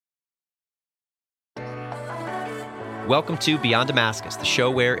Welcome to Beyond Damascus, the show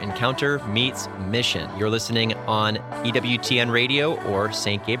where encounter meets mission. You're listening on EWTN Radio or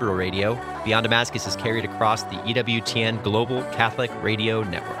St. Gabriel Radio. Beyond Damascus is carried across the EWTN Global Catholic Radio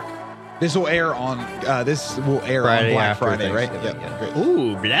Network. This will air on Friday Black after Friday, right? Thanksgiving, Yeah. Great.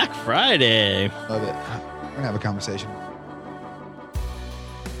 Ooh, Black Friday. Love it. We're gonna have a conversation.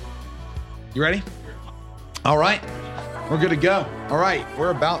 You ready? All right. We're good to go. All right.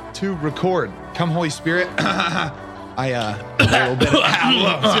 We're about to record. Come, Holy Spirit. I a little bit.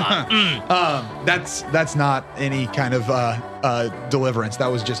 That's not any kind of deliverance. That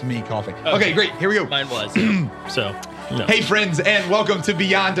was just me coughing. Okay, great. Here we go. Mine was. So, no. Hey, friends, and welcome to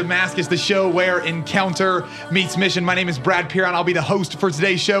Beyond Damascus, the show where encounter meets mission. My name is Brad Piron. I'll be the host for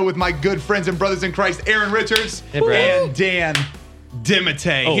today's show with my good friends and brothers in Christ, Aaron Richards and Dan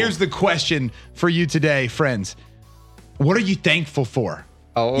Dimite. Oh. Here's the question for you today, friends. What are you thankful for?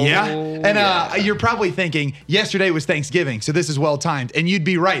 Oh, yeah? And you're probably thinking, yesterday was Thanksgiving, so this is well-timed, and you'd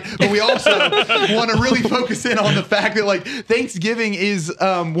be right. But we also want to really focus in on the fact that, like, Thanksgiving is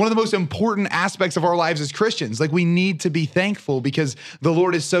one of the most important aspects of our lives as Christians. Like, we need to be thankful because the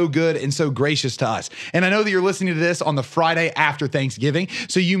Lord is so good and so gracious to us. And I know that you're listening to this on the Friday after Thanksgiving,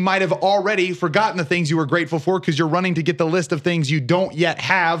 so you might have already forgotten the things you were grateful for because you're running to get the list of things you don't yet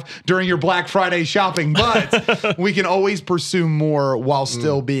have during your Black Friday shopping. But we can always pursue more while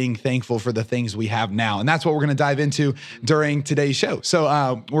still being thankful for the things we have now. And that's what we're going to dive into during today's show. So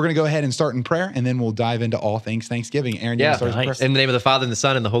we're going to go ahead and start in prayer, and then we'll dive into all things Thanksgiving. Aaron, you want to start with prayer? In the name of the Father, and the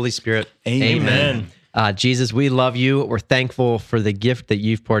Son, and the Holy Spirit. Amen. Jesus, we love you. We're thankful for the gift that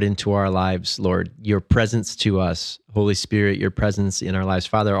you've poured into our lives, Lord. Your presence to us, Holy Spirit, your presence in our lives.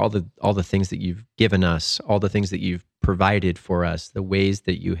 Father, all the things that you've given us, all the things that you've provided for us, the ways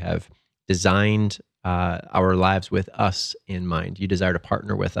that you have designed our lives with us in mind. You desire to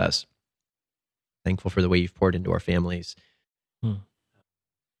partner with us. Thankful for the way you've poured into our families.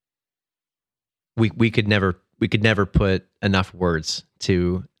 We could never put enough words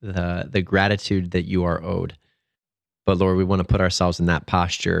to the gratitude that you are owed. But Lord, we want to put ourselves in that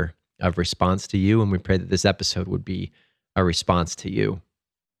posture of response to you, and we pray that this episode would be a response to you,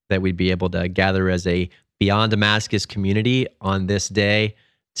 that we'd be able to gather as a Beyond Damascus community on this day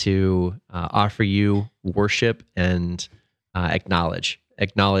to offer you worship and acknowledge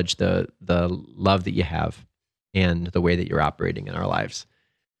the love that you have and the way that you're operating in our lives.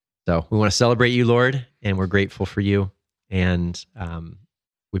 So we want to celebrate you, Lord, and we're grateful for you. And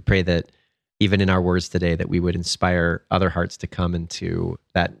we pray that even in our words today, that we would inspire other hearts to come into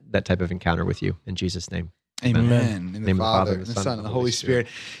that type of encounter with you. In Jesus' name. Amen. In the Father, the Son, and the Holy Spirit.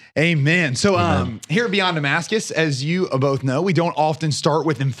 Amen. So here at Beyond Damascus, as you both know, we don't often start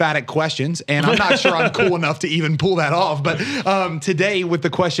with emphatic questions, and I'm not sure I'm cool enough to even pull that off. But today, with the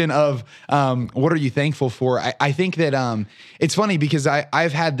question of what are you thankful for, I think that it's funny because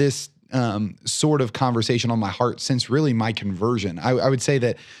I've had this sort of conversation on my heart since really my conversion. I would say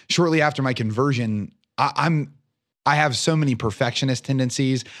that shortly after my conversion, I have so many perfectionist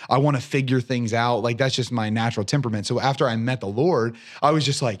tendencies. I want to figure things out. Like, that's just my natural temperament. So after I met the Lord, I was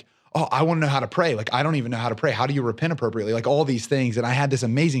just like, oh, I want to know how to pray. Like, I don't even know how to pray. How do you repent appropriately? Like, all these things. And I had this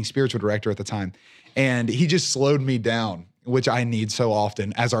amazing spiritual director at the time, and he just slowed me down, which I need so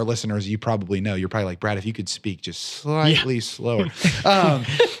often. As our listeners, you probably know, you're probably like, Brad, if you could speak just slightly slower.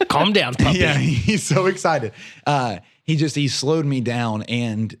 Calm down, puppy. Yeah, he's so excited. He slowed me down,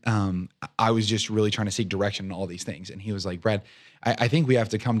 and I was just really trying to seek direction in all these things. And he was like, Brad, I think we have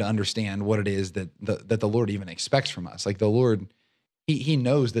to come to understand what it is that the Lord even expects from us. Like, the Lord, he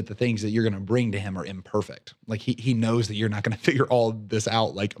knows that the things that you're going to bring to him are imperfect. Like, he knows that you're not going to figure all this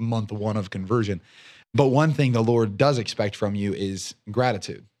out like month one of conversion. But one thing the Lord does expect from you is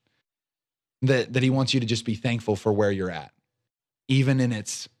gratitude. That he wants you to just be thankful for where you're at, even in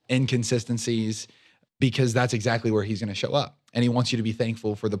its inconsistencies, because that's exactly where he's going to show up. And he wants you to be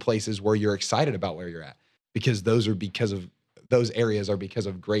thankful for the places where you're excited about where you're at, because those areas are because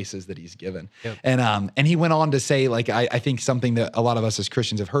of graces that he's given. Yep. And he went on to say, like, I think something that a lot of us as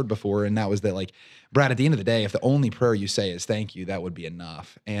Christians have heard before, and that was that, like, Brad, at the end of the day, if the only prayer you say is thank you, that would be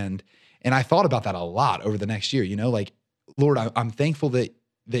enough. And I thought about that a lot over the next year, like, Lord, I'm thankful that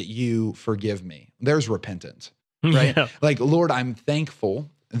you forgive me. There's repentance, right? Yeah. Like, Lord, I'm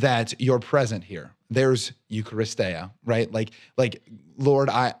thankful that you're present here. There's Eucharistia, right? Like, Lord,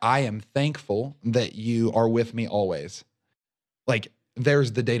 I am thankful that you are with me always. Like,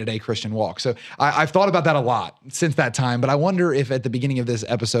 there's the day-to-day Christian walk. So I've thought about that a lot since that time, but I wonder if at the beginning of this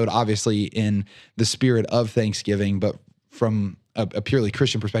episode, obviously in the spirit of Thanksgiving, but from a purely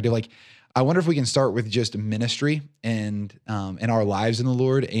Christian perspective, like, I wonder if we can start with just ministry and in our lives in the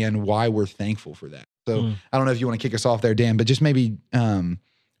Lord and why we're thankful for that. So I don't know if you want to kick us off there, Dan, but just maybe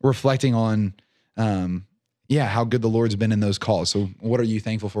reflecting on, how good the Lord's been in those calls. So what are you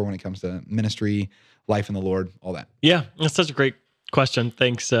thankful for when it comes to ministry, life in the Lord, all that? Yeah, that's such a great question.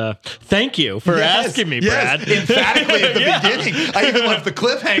 Thanks. Thank you for asking me, Brad. Emphatically at the beginning. I even left the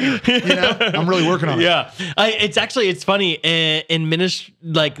cliffhanger. I'm really working on it. Yeah, it's funny in ministry,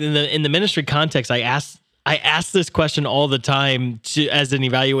 like in the ministry context. I ask this question all the time as an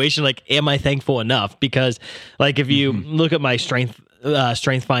evaluation, like, am I thankful enough? Because like, if you look at my Strength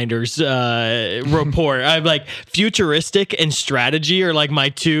Finders report, I'm like, futuristic and strategy are like my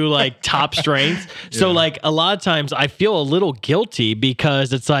two like top strengths. So like a lot of times I feel a little guilty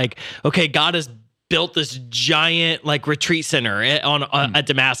because it's like, okay, God has built this giant like retreat center at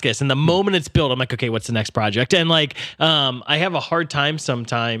Damascus, and the moment it's built, I'm like, okay, what's the next project? And like, I have a hard time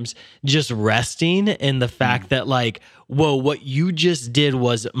sometimes just resting in the fact that like, whoa, what you just did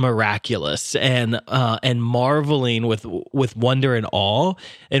was miraculous, and marveling with wonder and awe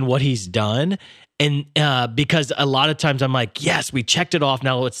in what He's done. And because a lot of times I'm like, yes, we checked it off.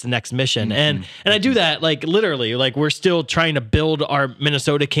 Now it's the next mission. And I do that like literally, like we're still trying to build our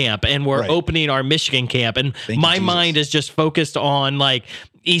Minnesota camp, and we're opening our Michigan camp. And my mind is just focused on like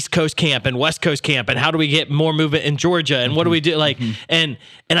East Coast camp and West Coast camp, and how do we get more movement in Georgia, and what do we do? Like, and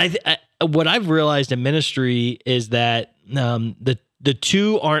I what I've realized in ministry is that the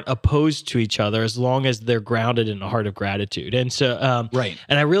two aren't opposed to each other as long as they're grounded in a heart of gratitude. And so,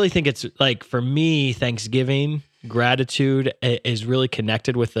 and I really think it's like, for me, Thanksgiving, gratitude is really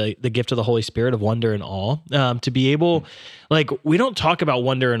connected with the gift of the Holy Spirit of wonder and awe. To be able, like, we don't talk about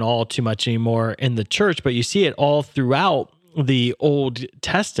wonder and awe too much anymore in the church, but you see it all throughout the Old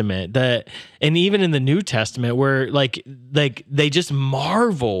Testament, and even in the New Testament, where like they just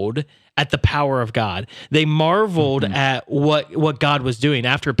marveled at the power of God. They marveled at what God was doing.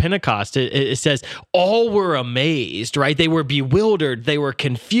 After Pentecost, it says all were amazed, right? They were bewildered. They were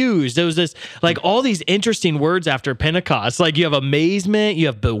confused. There was this, like, all these interesting words after Pentecost. Like, you have amazement, you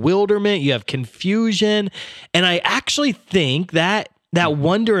have bewilderment, you have confusion. And I actually think that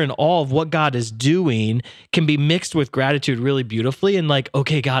wonder and awe of what God is doing can be mixed with gratitude really beautifully. And like,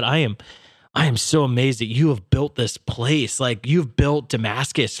 okay, God, I am so amazed that you have built this place. Like, you've built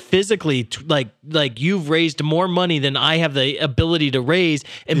Damascus physically, like you've raised more money than I have the ability to raise,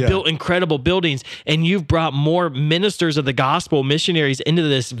 and built incredible buildings. And you've brought more ministers of the gospel, missionaries, into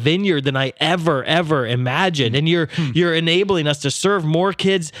this vineyard than I ever imagined. And you're enabling us to serve more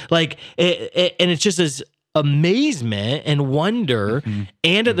kids. Like, and it's just this amazement and wonder,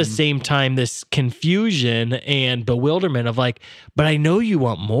 and at the same time this confusion and bewilderment of like, but I know you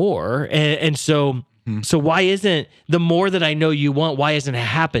want more, and so why isn't the more that I know you want, why hasn't it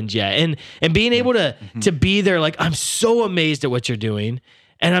happened yet? And being able to be there, like, I'm so amazed at what you're doing,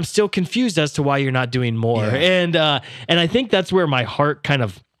 and I'm still confused as to why you're not doing more. And I think that's where my heart kind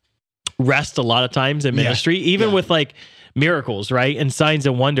of rests a lot of times in ministry, even with like miracles, right? And signs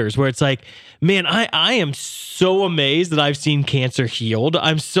and wonders, where it's like, man, I am so amazed that I've seen cancer healed.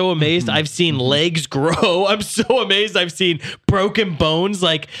 I'm so amazed I've seen legs grow. I'm so amazed I've seen broken bones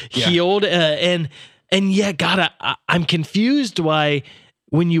like healed. And yet, God, I'm confused why,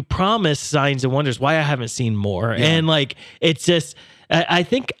 when you promise signs and wonders, why I haven't seen more. And like, it's just, I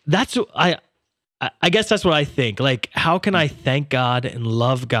think that's, I guess that's what I think. Like, how can I thank God and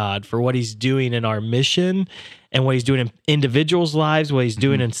love God for what He's doing in our mission, and what He's doing in individuals' lives, what He's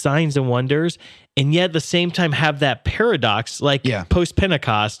doing in signs and wonders, and yet at the same time have that paradox, like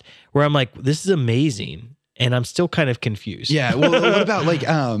post-Pentecost, where I'm like, this is amazing, and I'm still kind of confused. Yeah. Well, what about like,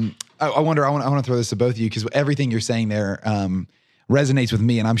 I wonder, I want to throw this to both of you, because everything you're saying there resonates with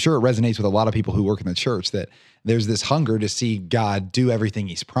me, and I'm sure it resonates with a lot of people who work in the church, that there's this hunger to see God do everything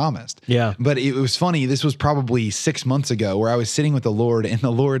He's promised. Yeah. But it was funny. This was probably 6 months ago, where I was sitting with the Lord, and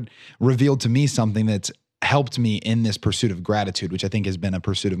the Lord revealed to me something that's helped me in this pursuit of gratitude, which I think has been a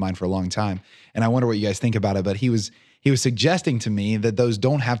pursuit of mine for a long time. And I wonder what you guys think about it. But he was suggesting to me that those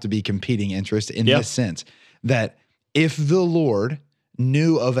don't have to be competing interests in this sense, that if the Lord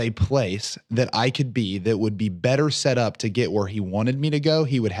knew of a place that I could be that would be better set up to get where He wanted me to go,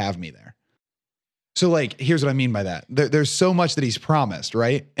 He would have me there. So like, here's what I mean by that. There's so much that He's promised,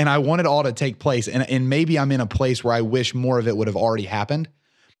 right? And I want it all to take place. And maybe I'm in a place where I wish more of it would have already happened.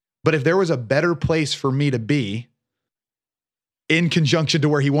 But if there was a better place for me to be in conjunction to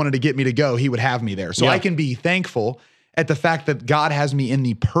where He wanted to get me to go, He would have me there. So I can be thankful at the fact that God has me in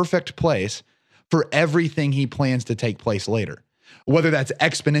the perfect place for everything He plans to take place later. Whether that's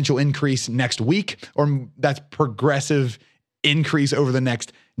exponential increase next week, or that's progressive increase over the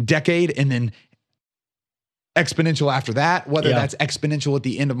next decade, and then exponential after that, whether Yeah. that's exponential at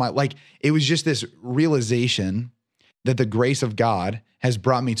the end of my, like, it was just this realization that the grace of God has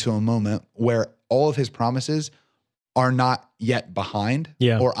brought me to a moment where all of his promises are not yet behind,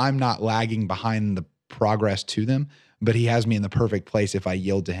 Yeah. or I'm not lagging behind the progress to them, but he has me in the perfect place if I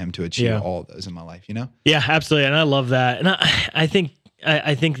yield to him to achieve Yeah. all of those in my life, you know? Yeah, absolutely. And I love that. And I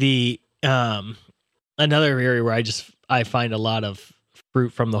think the, another area where I find a lot of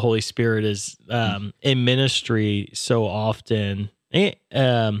fruit from the Holy Spirit is, in ministry so often, you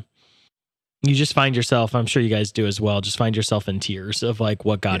just find yourself, I'm sure you guys do as well, just find yourself in tears of like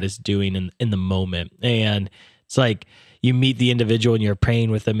what God is doing in the moment. And it's like you meet the individual and you're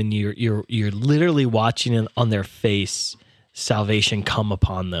praying with them and you're literally watching it on their face, salvation come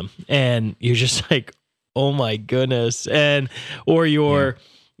upon them. And you're just like, oh my goodness. And, or you're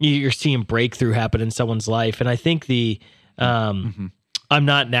seeing breakthrough happen in someone's life. And I think I'm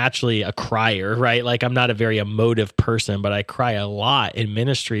not naturally a crier, right? Like I'm not a very emotive person, but I cry a lot in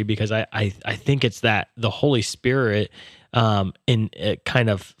ministry because I think it's that the Holy Spirit in kind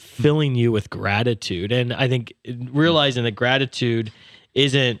of filling you with gratitude. And I think realizing that gratitude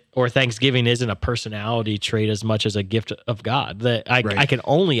or thanksgiving isn't a personality trait as much as a gift of God, that I can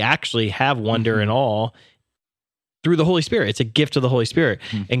only actually have wonder and awe through the Holy Spirit. It's a gift of the Holy Spirit.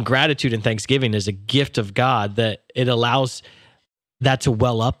 And gratitude and thanksgiving is a gift of God that it allows that to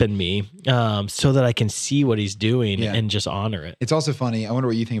well up in me, so that I can see what he's doing and just honor it. It's also funny. I wonder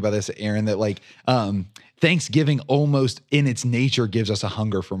what you think about this, Aaron, that like, Thanksgiving almost in its nature gives us a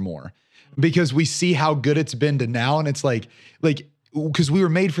hunger for more, because we see how good it's been to now. And it's like, because we were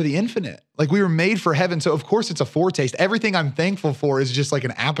made for the infinite, like we were made for heaven. So of course it's a foretaste. Everything I'm thankful for is just like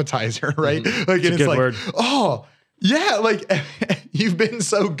an appetizer, right? Like, and it's like, word. Oh yeah, like you've been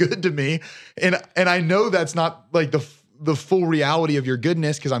so good to me. And I know that's not like the full reality of your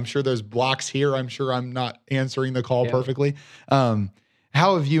goodness, because I'm sure there's blocks here. I'm sure I'm not answering the call perfectly.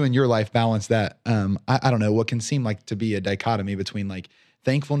 How have you in your life balanced that? I don't know, what can seem like to be a dichotomy between like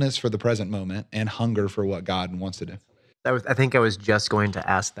thankfulness for the present moment and hunger for what God wants to do. I think I was just going to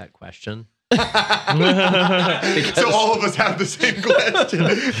ask that question. So all of us have the same question.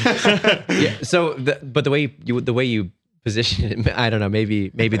 Yeah. So, but the way you position it, I don't know. Maybe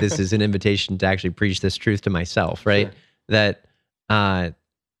this is an invitation to actually preach this truth to myself, right? Sure. That I'll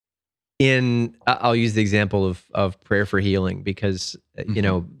use the example of prayer for healing, because you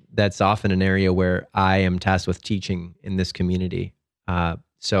know that's often an area where I am tasked with teaching in this community.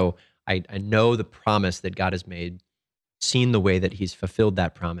 So I know the promise that God has made, seen the way that He's fulfilled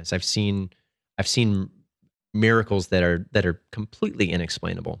that promise. I've seen miracles that are completely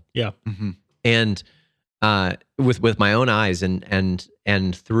inexplainable. Yeah. And with my own eyes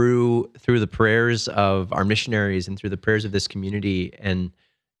and through the prayers of our missionaries and through the prayers of this community, and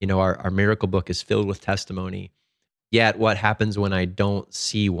you know our miracle book is filled with testimony. Yet what happens when I don't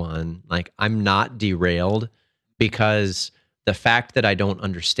see one? Like, I'm not derailed, because the fact that I don't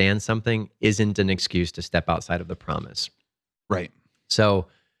understand something isn't an excuse to step outside of the promise. Right. So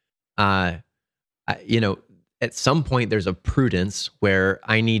you know, at some point there's a prudence where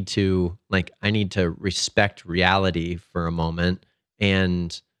I need to respect reality for a moment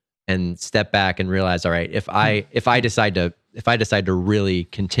and step back and realize, all right, if I decide to really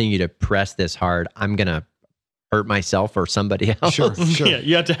continue to press this hard, I'm gonna hurt myself or somebody else. Sure. Yeah,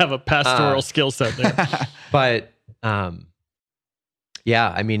 you have to have a pastoral skill set there. But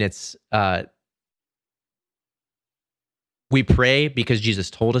yeah, I mean, it's we pray because Jesus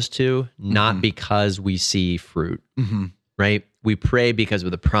told us to, not because we see fruit. Right? We pray because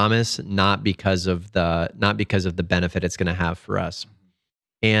of the promise, not because of the benefit it's going to have for us.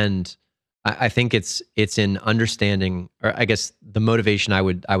 And I think it's in understanding, or I guess the motivation I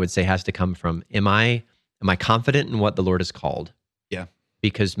would say has to come from, am I confident in what the Lord has called? Yeah.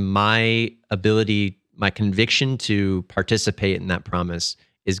 Because my ability, my conviction to participate in that promise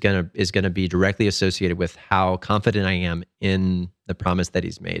is gonna be directly associated with how confident I am in the promise that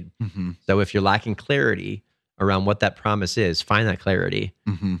He's made. So if you're lacking clarity around what that promise is, find that clarity,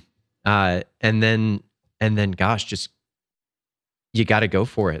 and then, gosh, just you got to go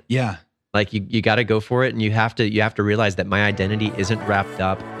for it. Yeah. Like you got to go for it, and you have to realize that my identity isn't wrapped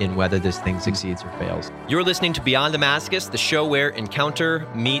up in whether this thing succeeds or fails. You're listening to Beyond Damascus, the show where encounter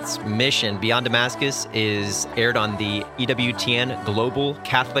meets mission. Beyond Damascus is aired on the EWTN Global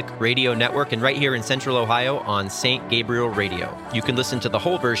Catholic Radio Network and right here in Central Ohio on St. Gabriel Radio. You can listen to the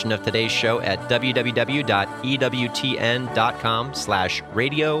whole version of today's show at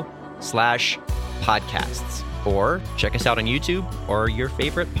www.ewtn.com/radio/podcasts. Or check us out on YouTube or your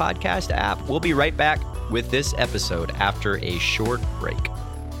favorite podcast app. We'll be right back with this episode after a short break.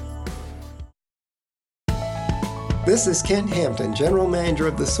 This is Kent Hampton, General Manager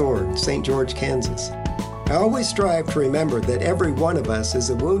of The Sword, St. George, Kansas. I always strive to remember that every one of us is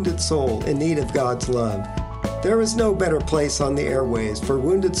a wounded soul in need of God's love. There is no better place on the airways for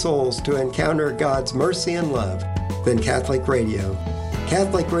wounded souls to encounter God's mercy and love than Catholic radio.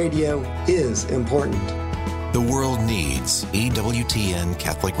 Catholic radio is important. The world needs EWTN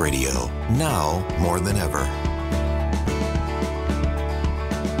Catholic Radio, now more than ever.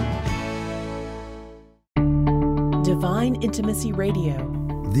 Divine Intimacy Radio.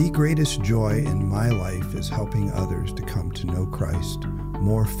 The greatest joy in my life is helping others to come to know Christ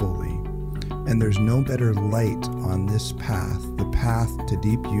more fully. And there's no better light on this path, the path to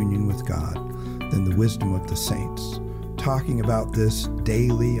deep union with God, than the wisdom of the saints. Talking about this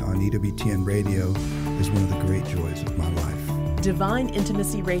daily on EWTN Radio is one of the great joys of my life. Divine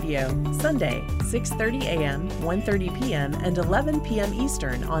Intimacy Radio, Sunday, 6:30 a.m., 1:30 p.m., and 11 p.m.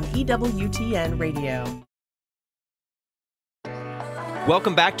 Eastern on EWTN Radio.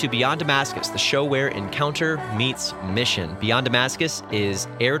 Welcome back to Beyond Damascus, the show where encounter meets mission. Beyond Damascus is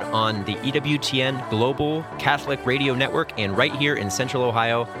aired on the EWTN Global Catholic Radio Network and right here in Central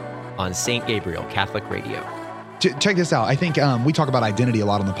Ohio on St. Gabriel Catholic Radio. Check this out. I think we talk about identity a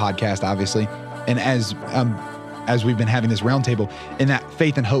lot on the podcast, obviously. And as we've been having this roundtable in that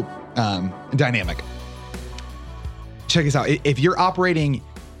faith and hope dynamic, check this out. If you're operating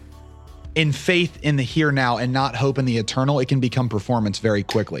in faith in the here now and not hope in the eternal, it can become performance very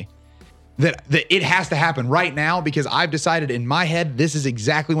quickly. That it has to happen right now because I've decided in my head this is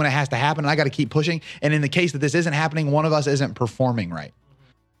exactly when it has to happen, and I got to keep pushing. And in the case that this isn't happening, one of us isn't performing right.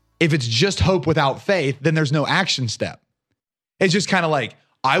 If it's just hope without faith, then there's no action step. It's just kind of like,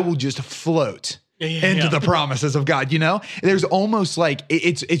 I will just float into the promises of God, you know? There's almost like,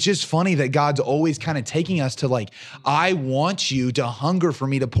 it's just funny that God's always kind of taking us to like, I want you to hunger for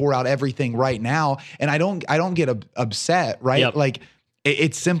me to pour out everything right now. And I don't get upset, right? Yep. Like,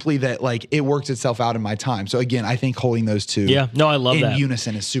 it's simply that like it works itself out in my time. So again, I think holding those two I love in that.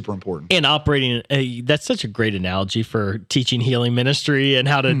 unison is super important. And operating, that's such a great analogy for teaching healing ministry and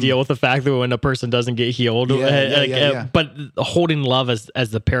how to deal with the fact that when a person doesn't get healed, but holding love as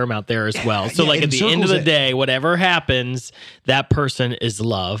the paramount there as well. So like at the end of the day, whatever happens, that person is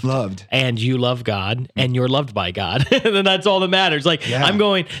loved, and you love God and you're loved by God. And then that's all that matters. Like I'm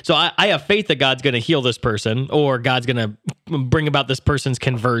going, so I have faith that God's going to heal this person or God's going to bring about this person's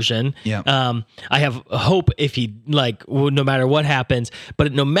conversion. I have hope if he no matter what happens,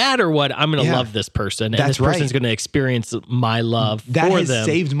 but no matter what, I'm going to love this person, and this person's going to experience my love that for has them.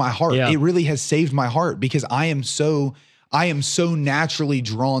 Saved my heart. Yeah. It really has saved my heart because I am so naturally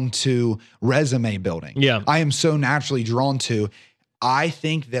drawn to resume building. Yeah. I am so naturally drawn to, I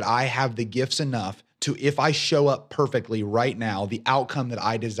think that I have the gifts enough to, if I show up perfectly right now, the outcome that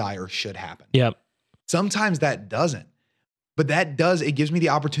I desire should happen. Yep. Sometimes that doesn't. But it gives me the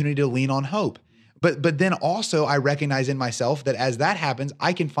opportunity to lean on hope. But then also I recognize in myself that as that happens,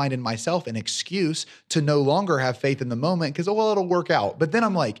 I can find in myself an excuse to no longer have faith in the moment because, it'll work out. But then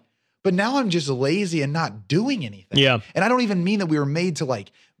I'm like, but now I'm just lazy and not doing anything. Yeah. And I don't even mean that we were made to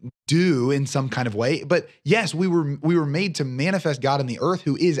like do in some kind of way, but yes, we were made to manifest God in the earth,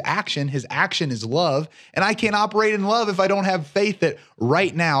 who is action. His action is love. And I can't operate in love if I don't have faith that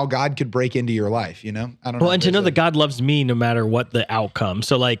right now God could break into your life, you know? I don't know. Well, and to know that God loves me no matter what the outcome.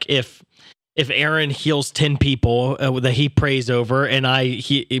 So like if Aaron heals 10 people that he prays over and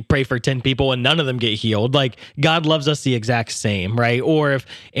he pray for 10 people and none of them get healed, like God loves us the exact same, right? Or if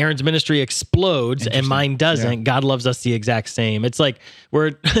Aaron's ministry explodes and mine doesn't, God loves us the exact same. It's like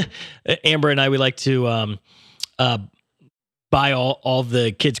Amber and I, we like to buy all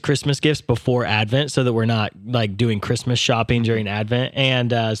the kids' Christmas gifts before Advent so that we're not like doing Christmas shopping during Advent.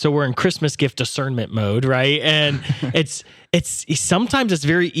 And so we're in Christmas gift discernment mode, right? And it's sometimes it's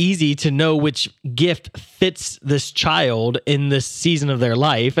very easy to know which gift fits this child in this season of their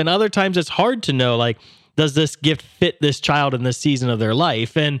life. And other times it's hard to know, like, does this gift fit this child in this season of their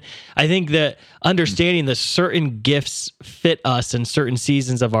life? And I think that understanding that certain gifts fit us in certain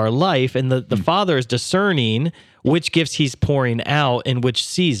seasons of our life, and the Father is discerning which gifts he's pouring out in which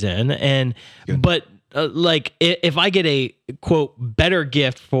season. And, but like if I get a quote better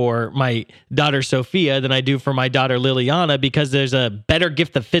gift for my daughter Sophia than I do for my daughter Liliana, because there's a better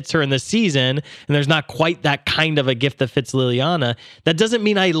gift that fits her in this season, and there's not quite that kind of a gift that fits Liliana, that doesn't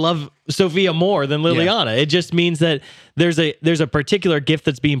mean I love Sophia more than Liliana. It just means that there's a particular gift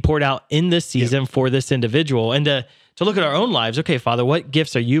that's being poured out in this season for this individual. And to look at our own lives, okay, Father, what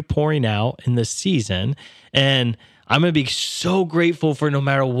gifts are you pouring out in this season? And I'm going to be so grateful for no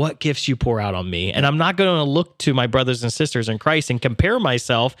matter what gifts you pour out on me. And I'm not going to look to my brothers and sisters in Christ and compare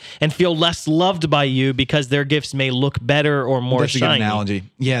myself and feel less loved by you because their gifts may look better or more That's shiny. a good analogy.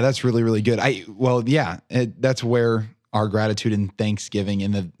 Yeah, that's really, really good. That's where our gratitude and thanksgiving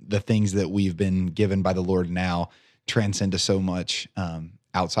and the things that we've been given by the Lord now transcend to so much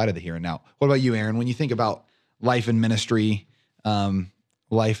outside of the here and now. What about you, Aaron? When you think about life and ministry,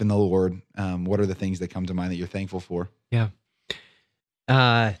 life in the Lord, what are the things that come to mind that you're thankful for? Yeah.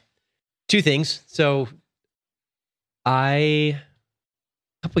 Two things. So a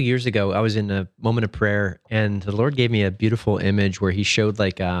couple years ago, I was in a moment of prayer, and the Lord gave me a beautiful image where he showed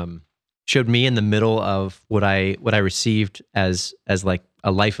showed me in the middle of what I received as like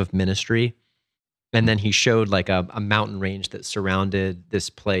a life of ministry. And then he showed like a mountain range that surrounded this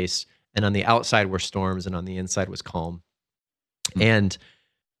place. And on the outside were storms, and on the inside was calm. And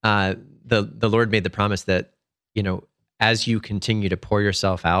the Lord made the promise that, as you continue to pour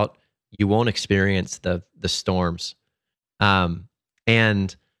yourself out, you won't experience the storms.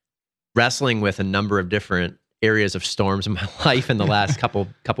 And wrestling with a number of different areas of storms in my life in the last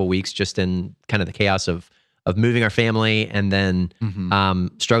couple weeks, just in kind of the chaos of moving our family, and then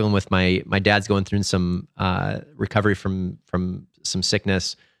struggling with my dad's going through some recovery from some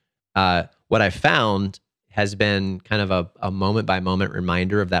sickness. What I found has been kind of a moment by moment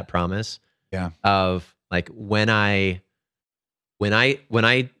reminder of that promise. Yeah. Of like when I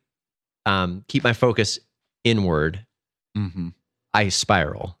keep my focus inward, I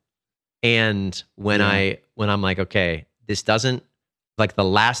spiral. And when I'm like, okay, this doesn't, like, the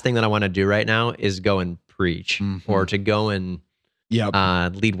last thing that I want to do right now is go and preach or to go and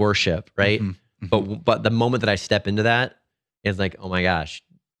lead worship, right? But the moment that I step into that, it's like, oh my gosh,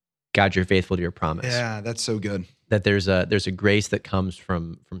 God, you're faithful to your promise. Yeah, that's so good. That there's a grace that comes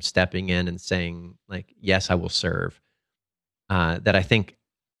from stepping in and saying, like, yes, I will serve. That I think,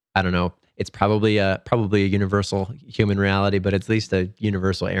 I don't know, it's probably a universal human reality, but it's at least a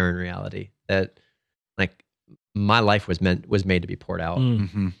universal Aaron reality, that like my life was made to be poured out.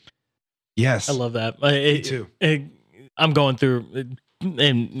 Yes, I love that. Me too. I'm going through,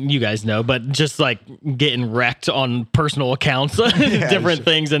 and you guys know, but just like getting wrecked on personal accounts, different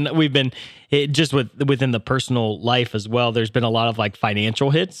things. And we've been within the personal life as well. There's been a lot of like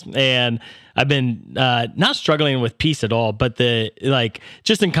financial hits, and I've been not struggling with peace at all, but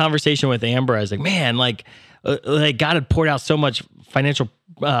just in conversation with Amber, I was like, man, like God had poured out so much financial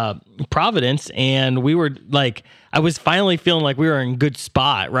providence, and we were like, I was finally feeling like we were in a good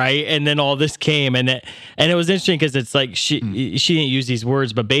spot, right? And then all this came, and it was interesting because it's like she didn't use these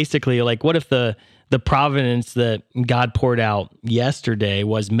words, but basically, like, what if the providence that God poured out yesterday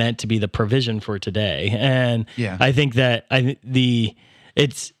was meant to be the provision for today? And I think that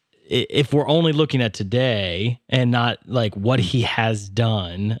if we're only looking at today and not like what he has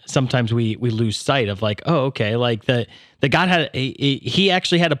done, sometimes we lose sight of like, oh, okay, like the God he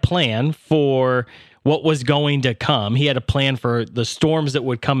actually had a plan for what was going to come. He had a plan for the storms that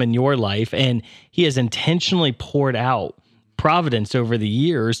would come in your life, and he has intentionally poured out providence over the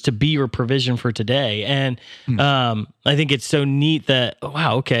years to be your provision for today. And I think it's so neat that,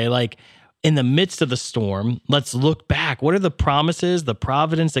 wow, okay, like in the midst of the storm, let's look back. What are the promises, the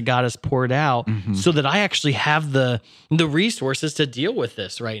providence that God has poured out so that I actually have the resources to deal with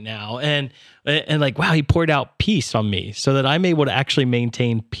this right now? And like, wow, he poured out peace on me so that I'm able to actually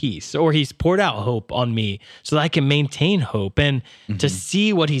maintain peace, or he's poured out hope on me so that I can maintain hope. And to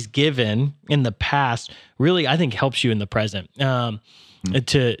see what he's given in the past really, I think, helps you in the present,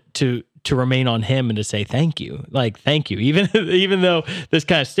 to remain on him and to say, thank you. Like, thank you. Even though this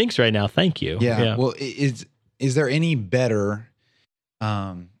kind of stinks right now, thank you. Yeah. Well, is there any better,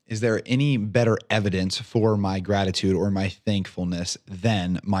 evidence for my gratitude or my thankfulness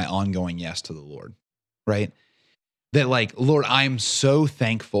than my ongoing yes to the Lord? Right? That, like, Lord, I'm so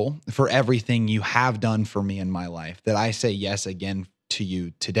thankful for everything you have done for me in my life that I say yes again to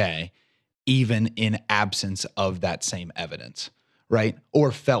you today, even in absence of that same evidence, right?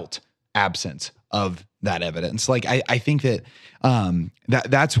 Or felt absence of that evidence. Like, I think that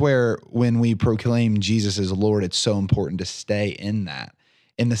that's where, when we proclaim Jesus as Lord, it's so important to stay in that,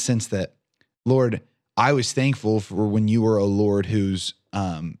 in the sense that, Lord, I was thankful for when you were a Lord whose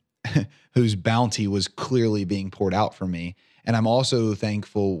bounty was clearly being poured out for me. And I'm also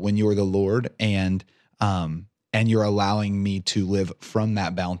thankful when you're the Lord and you're allowing me to live from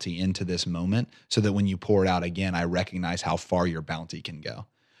that bounty into this moment, so that when you pour it out again, I recognize how far your bounty can go.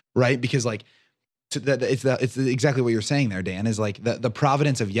 Right? Because like, it's exactly what you're saying there, Dan, is like the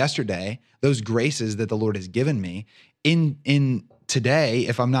providence of yesterday, those graces that the Lord has given me in today,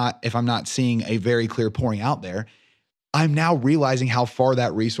 if I'm not seeing a very clear pouring out there, I'm now realizing how far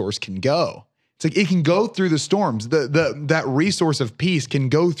that resource can go. It's like it can go through the storms. That resource of peace can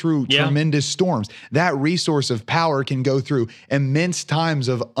go through tremendous storms. That resource of power can go through immense times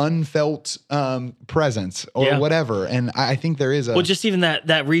of unfelt presence or whatever. And I think there is just even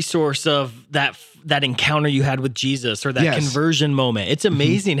that resource of that encounter you had with Jesus or that conversion moment. It's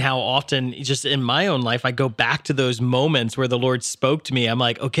amazing how often just in my own life, I go back to those moments where the Lord spoke to me. I'm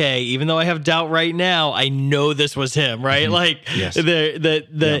like, okay, even though I have doubt right now, I know this was him, right? Like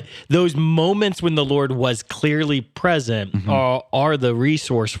those moments when the Lord was clearly present are the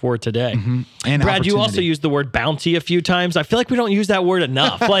resource for today. And Brad, you also used the word bounty a few times. I feel like we don't use that word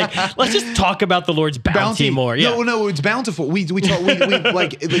enough. Like, let's just talk about the Lord's bounty more. Yeah. No, it's bountiful. We talk, we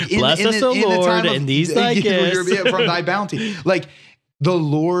like bless us, O Lord, and these thy gifts. From thy bounty. Like the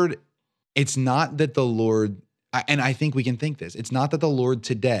Lord, it's not that the Lord, and I think we can think this, it's not that the Lord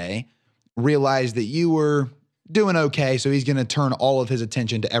today realized that you were doing okay, so he's going to turn all of his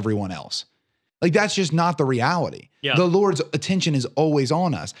attention to everyone else. Like that's just not the reality. Yeah. The Lord's attention is always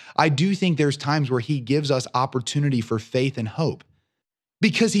on us. I do think there's times where he gives us opportunity for faith and hope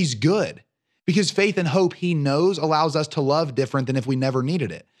because he's good. Because faith and hope, he knows, allows us to love different than if we never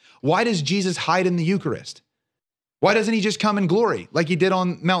needed it. Why does Jesus hide in the Eucharist? Why doesn't he just come in glory like he did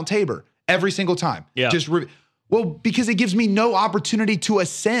on Mount Tabor every single time? Yeah. Well, because it gives me no opportunity to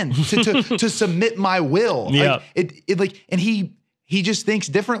ascend, to submit my will. Yeah. And he just thinks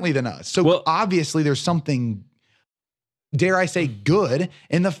differently than us. So obviously there's something, dare I say, good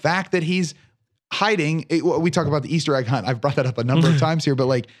in the fact that he's hiding. We talk about the Easter egg hunt. I've brought that up a number of times here, but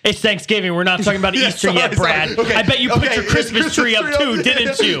like it's Thanksgiving. We're not talking about Easter yet, Brad. Okay. I bet you put your Christmas tree up too,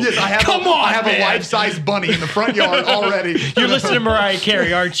 didn't you? Yes, I have a life-size bunny in the front yard already. You're listening to Mariah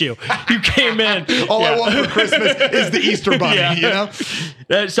Carey, aren't you? You came in. All I want for Christmas is the Easter bunny. You know.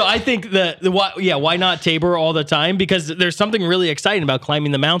 So I think why not Tabor all the time? Because there's something really exciting about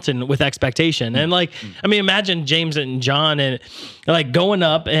climbing the mountain with expectation. And like, I mean, imagine James and John and like going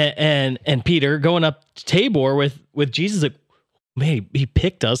up and Peter going up to Tabor with Jesus. Like, man, he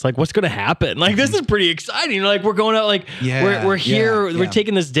picked us. Like, what's going to happen? Like, this is pretty exciting. Like, we're going out. Like, we're here. We're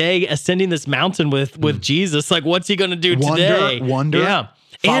taking this day, ascending this mountain with Jesus. Like, what's he going to do today? Wonder.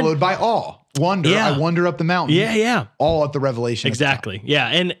 Followed by awe. Wonder. I wander up the mountain. Yeah. All at the revelation. Exactly. Yeah.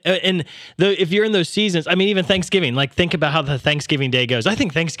 And if you're in those seasons, I mean, even Thanksgiving, like think about how the Thanksgiving day goes. I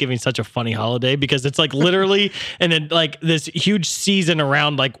think Thanksgiving is such a funny holiday because it's like literally and then like this huge season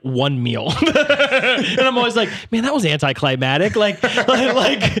around like one meal. And I'm always like, man, that was anticlimactic. Like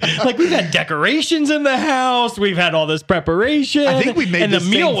we've had decorations in the house. We've had all this preparation. I think we made and the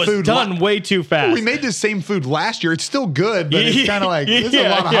meal was done way too fast. We made this same food last year. It's still good, but it's kind of like, there's a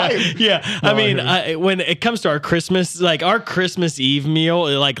lot of hype. Yeah. I mean, when it comes to our Christmas, like our Christmas Eve meal,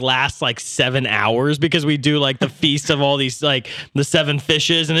 it like lasts like 7 hours because we do like the feast of all these, like the 7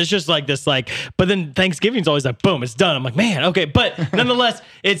 fishes. And it's just like this, like, but then Thanksgiving's always like, boom, it's done. I'm like, man, okay. But nonetheless,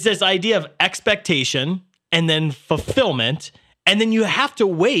 it's this idea of expectation and then fulfillment. And then you have to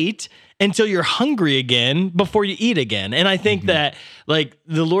wait until you're hungry again before you eat again. And I think that like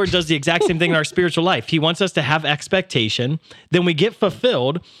the Lord does the exact same thing in our spiritual life. He wants us to have expectation, then we get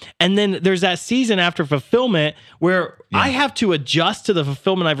fulfilled. And then there's that season after fulfillment where I have to adjust to the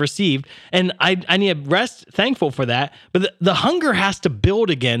fulfillment I've received. And I need to rest thankful for that. But the hunger has to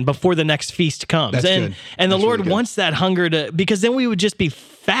build again before the next feast comes. That's and good. And the That's Lord really good. wants that hunger to, because then we would just be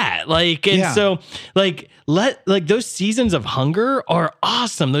fat. Like, and so like, those seasons of hunger are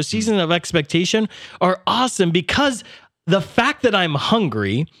awesome. Those seasons of expectation are awesome because the fact that I'm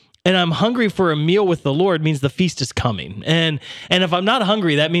hungry and I'm hungry for a meal with the Lord means the feast is coming. And if I'm not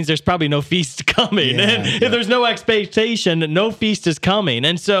hungry, that means there's probably no feast coming. If there's no expectation, no feast is coming.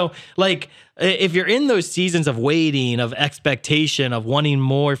 And so like, if you're in those seasons of waiting, of expectation, of wanting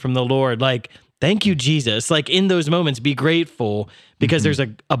more from the Lord, like, thank you, Jesus. Like in those moments, be grateful because there's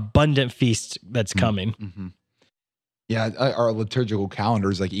an abundant feast that's coming. Yeah, our liturgical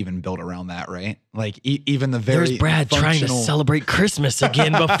calendar is like even built around that, right? Like even the very There's Brad trying to celebrate Christmas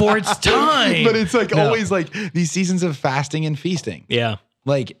again before it's time. But it's like always like these seasons of fasting and feasting. Yeah.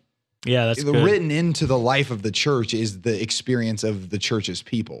 Like that's good. Written into the life of the church is the experience of the church's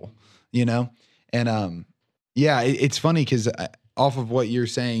people, you know? And it's funny because off of what you're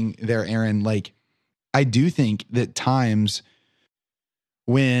saying there, Aaron, like I do think that times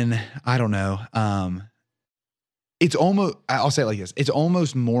when, I don't know, it's almost, I'll say it like this. It's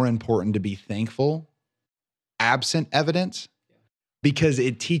almost more important to be thankful absent evidence because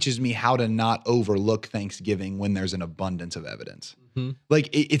it teaches me how to not overlook Thanksgiving when there's an abundance of evidence. Like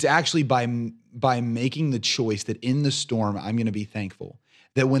it's actually by making the choice that in the storm, I'm going to be thankful.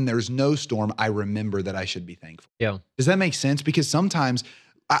 that when there's no storm, I remember that I should be thankful. Yeah. Does that make sense? Because sometimes,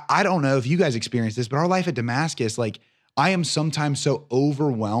 I don't know if you guys experience this, but our life at Damascus, like I am sometimes so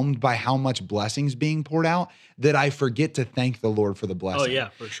overwhelmed by how much blessings being poured out that I forget to thank the Lord for the blessing. Oh yeah,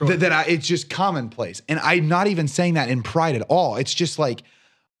 for sure. It's just commonplace. And I'm not even saying that in pride at all. It's just like,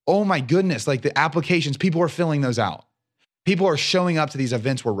 oh my goodness, like the applications, people are filling those out. People are showing up to these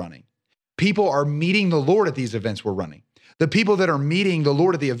events we're running. People are meeting the Lord at these events we're running. The people that are meeting the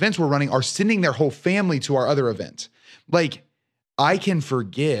Lord at the events we're running are sending their whole family to our other events. Like, I can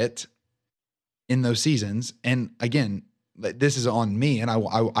forget in those seasons, and again, this is on me, and I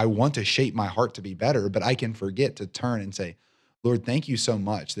want to shape my heart to be better, but I can forget to turn and say, Lord, thank you so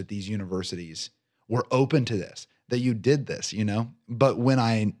much that these universities were open to this, that you did this, you know? But when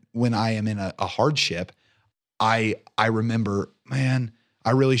I am in a hardship, I remember, man,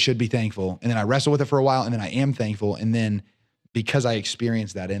 I really should be thankful. And then I wrestle with it for a while, and then I am thankful. And then because I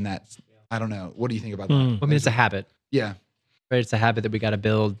experienced that in that, I don't know. What do you think about that? I mean, it's a habit. Yeah. Right. It's a habit that we got to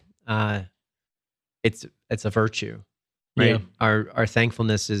build. It's a virtue, right? Yeah. Our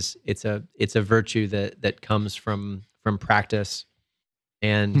thankfulness it's a virtue that comes from practice.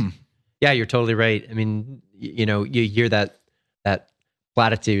 And yeah, you're totally right. I mean, you know, you hear that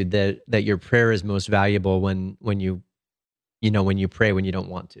platitude that your prayer is most valuable when you pray when you don't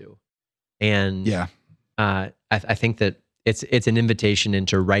want to. And yeah, I think that it's an invitation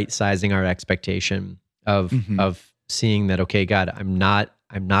into right sizing our expectation of seeing that, okay, God, I'm not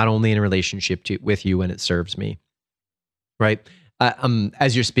only in a relationship with you when it serves me, right?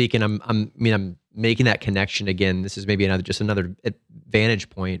 As you're speaking, I'm making that connection again. This is maybe another vantage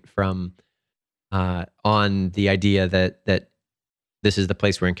point from on the idea that this is the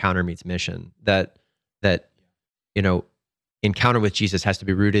place where encounter meets mission. That you know, encounter with Jesus has to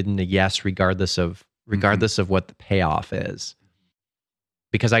be rooted in a yes, regardless of what the payoff is.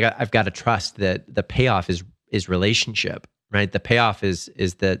 Because I've got to trust that the payoff is relationship, right? The payoff is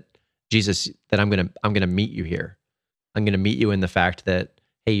that Jesus, that I'm gonna meet you here. I'm gonna meet you in the fact that,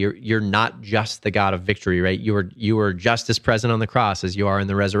 hey, you're not just the God of victory, right? You were just as present on the cross as you are in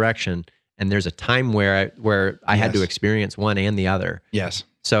the resurrection. And there's a time where I had to experience one and the other. Yes.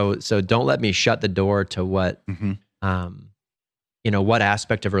 So don't let me shut the door to what what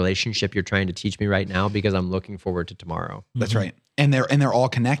aspect of relationship you're trying to teach me right now, because I'm looking forward to tomorrow. That's right. And they're all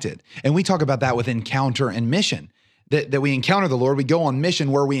connected. And we talk about that with encounter and mission. That we encounter the Lord, we go on mission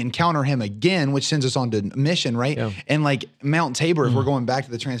where we encounter him again, which sends us on to mission, right? Yeah. And like Mount Tabor, if we're going back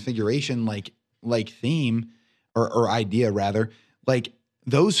to the transfiguration like theme or idea rather, like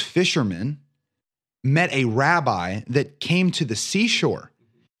those fishermen met a rabbi that came to the seashore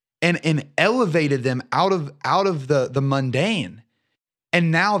and elevated them out of the mundane. And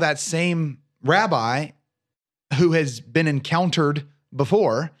now that same rabbi who has been encountered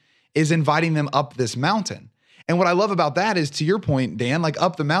before is inviting them up this mountain. And what I love about that is, to your point, Dan, like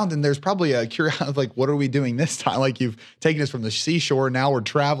up the mountain, there's probably a curiosity, like, what are we doing this time? Like, you've taken us from the seashore, now we're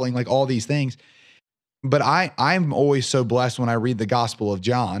traveling, like all these things. But I'm always so blessed when I read the Gospel of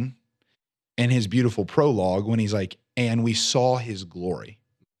John and his beautiful prologue when he's like, and we saw his glory.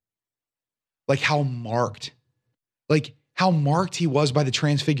 Like how marked he was by the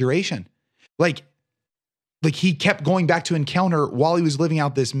transfiguration. Like he kept going back to encounter while he was living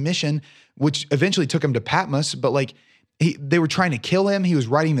out this mission, which eventually took him to Patmos. But like they were trying to kill him. He was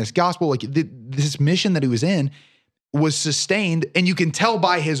writing this gospel. Like this mission that he was in was sustained. And you can tell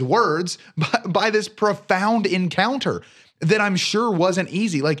by his words, by this profound encounter that I'm sure wasn't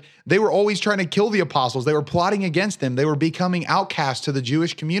easy. Like they were always trying to kill the apostles. They were plotting against them. They were becoming outcasts to the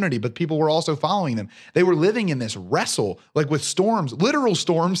Jewish community, but people were also following them. They were living in this wrestle, like with storms, literal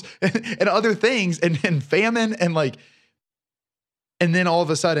storms and other things and famine and then all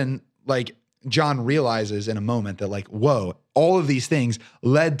of a sudden, like John realizes in a moment that like, whoa, all of these things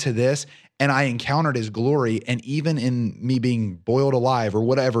led to this. And I encountered his glory. And even in me being boiled alive or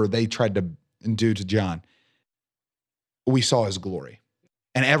whatever they tried to do to John, we saw his glory.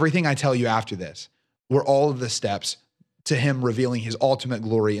 And everything I tell you after this were all of the steps to him revealing his ultimate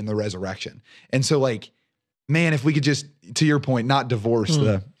glory in the resurrection. And so like, man, if we could just, to your point, not divorce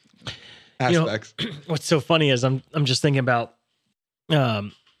the aspects. You know, what's so funny is I'm just thinking about,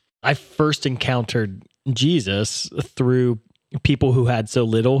 I first encountered Jesus through people who had so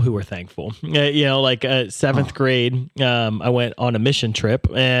little who were thankful. Like seventh grade, I went on a mission trip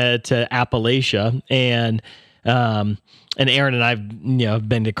to Appalachia, and Aaron and I've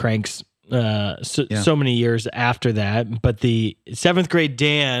been to Cranks so many years after that. But the seventh grade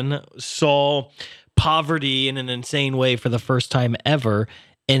Dan saw poverty in an insane way for the first time ever.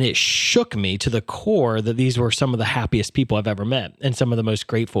 And it shook me to the core that these were some of the happiest people I've ever met and some of the most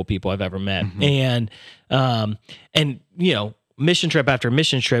grateful people I've ever met. And you know, mission trip after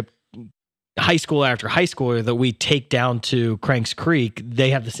mission trip, high school after high schooler that we take down to Cranks Creek,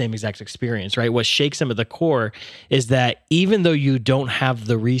 they have the same exact experience, right? What shakes them at the core is that even though you don't have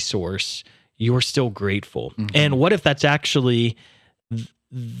the resource, you're still grateful. And what if that's actually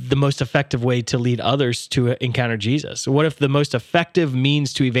the most effective way to lead others to encounter Jesus? What if the most effective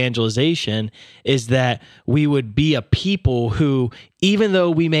means to evangelization is that we would be a people who, even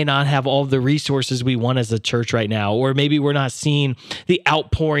though we may not have all the resources we want as a church right now, or maybe we're not seeing the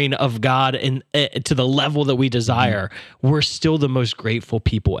outpouring of God to the level that we desire, we're still the most grateful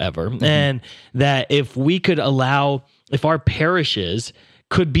people ever. And that if we could allow, if our parishes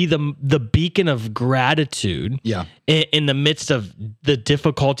could be the beacon of gratitude in the midst of the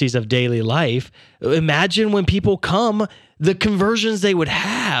difficulties of daily life. Imagine when people come, the conversions they would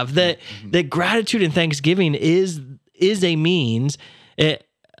have, that gratitude and thanksgiving is a means. I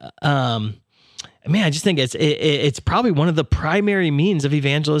just think it's probably one of the primary means of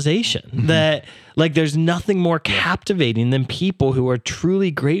evangelization. That like there's nothing more captivating than people who are truly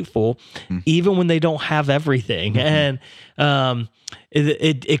grateful, even when they don't have everything. And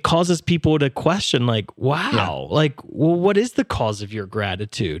it causes people to question, like, wow, like, well, what is the cause of your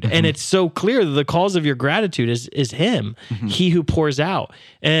gratitude? And it's so clear that the cause of your gratitude is Him, He who pours out.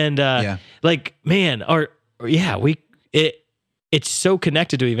 And like, man, it's so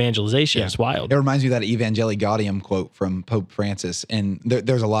connected to evangelization. It's wild. It reminds me of that Evangelii Gaudium quote from Pope Francis. And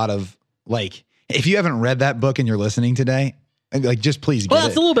there's a lot of, like, if you haven't read that book and you're listening today, like, just please get it. Well,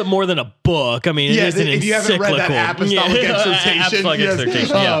 it's a little bit more than a book. I mean, it is an if you haven't read that apostolic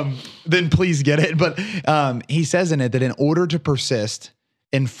exhortation, then please get it. But he says in it that in order to persist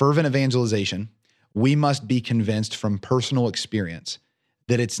in fervent evangelization, we must be convinced from personal experience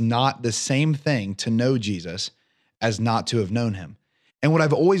that it's not the same thing to know Jesus as not to have known Him. And what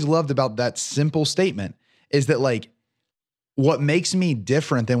I've always loved about that simple statement is that, like, what makes me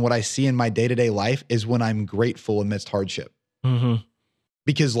different than what I see in my day-to-day life is when I'm grateful amidst hardship.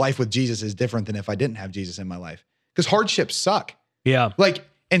 Because life with Jesus is different than if I didn't have Jesus in my life. Because hardships suck. Like,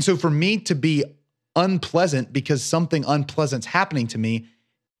 and so for me to be unpleasant because something unpleasant's happening to me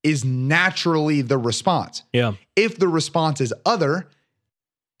is naturally the response. If the response is other,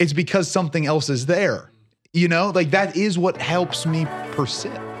 it's because something else is there. You know, like, that is what helps me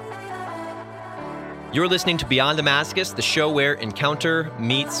persist. You're listening to Beyond Damascus, the show where encounter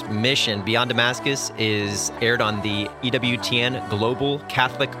meets mission. Beyond Damascus is aired on the EWTN Global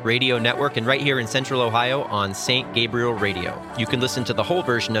Catholic Radio Network and right here in Central Ohio on St. Gabriel Radio. You can listen to the whole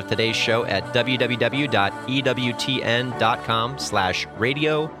version of today's show at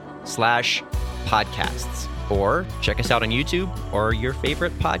www.ewtn.com/radio/podcasts. Or check us out on YouTube or your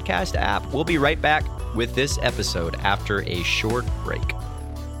favorite podcast app. We'll be right back with this episode after a short break.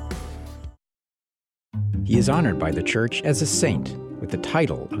 He is honored by the Church as a saint with the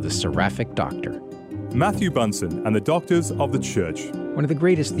title of the Seraphic Doctor. Matthew Bunson and the Doctors of the Church. One of the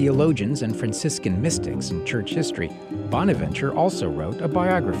greatest theologians and Franciscan mystics in church history, Bonaventure also wrote a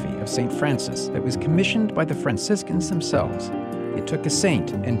biography of St. Francis that was commissioned by the Franciscans themselves. It took a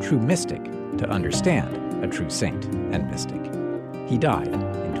saint and true mystic to understand a true saint and mystic. He died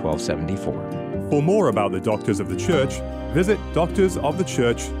in 1274. For more about the Doctors of the Church, visit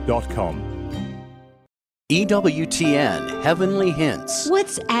doctorsofthechurch.com. EWTN Heavenly Hints.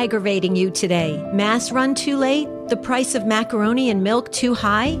 What's aggravating you today? Mass run too late? The price of macaroni and milk too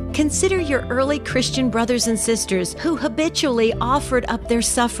high? Consider your early Christian brothers and sisters who habitually offered up their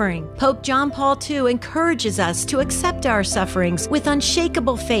suffering. Pope John Paul II encourages us to accept our sufferings with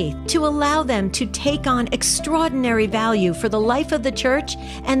unshakable faith, to allow them to take on extraordinary value for the life of the Church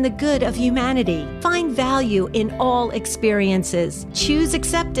and the good of humanity. Find value in all experiences. Choose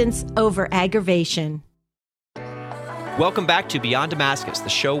acceptance over aggravation. Welcome back to Beyond Damascus, the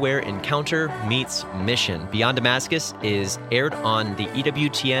show where encounter meets mission. Beyond Damascus is aired on the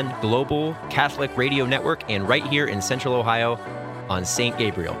EWTN Global Catholic Radio Network and right here in Central Ohio on St.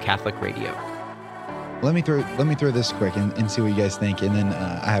 Gabriel Catholic Radio. Let me throw this quick and see what you guys think, and then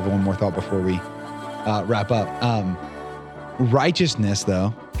I have one more thought before we wrap up. Righteousness,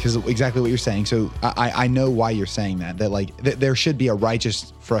 though, because exactly what you're saying. So I know why you're saying that there should be a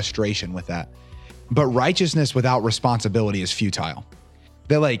righteous frustration with that. But righteousness without responsibility is futile.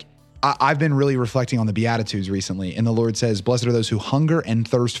 I've been really reflecting on the Beatitudes recently, and the Lord says, blessed are those who hunger and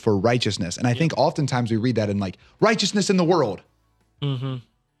thirst for righteousness. And I think oftentimes we read that in righteousness in the world.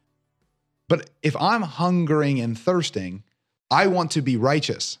 But if I'm hungering and thirsting, I want to be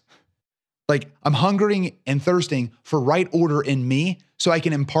righteous. Like I'm hungering and thirsting for right order in me so I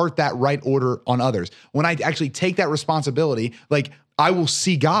can impart that right order on others. When I actually take that responsibility, like I will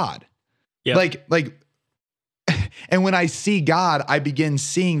see God. Yep. Like, and when I see God, I begin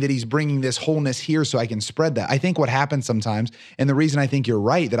seeing that he's bringing this wholeness here so I can spread that. I think what happens sometimes, and the reason I think you're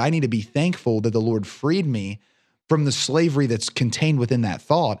right, that I need to be thankful that the Lord freed me from the slavery that's contained within that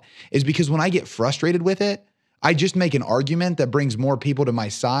thought, is because when I get frustrated with it, I just make an argument that brings more people to my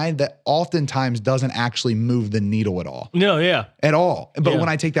side that oftentimes doesn't actually move the needle at all. No, yeah. At all. But Yeah. when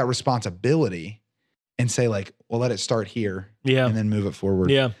I take that responsibility and say like, well, let it start here Yeah. and then move it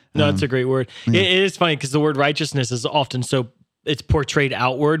forward. Yeah. No, that's a great word. It is funny because the word righteousness is often it's portrayed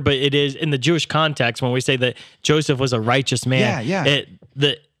outward, but it is in the Jewish context when we say that Joseph was a righteous man. Yeah.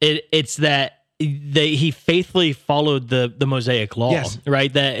 It's that he faithfully followed the Mosaic law, Yes.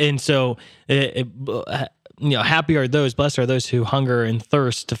 right? Happy are those, blessed are those who hunger and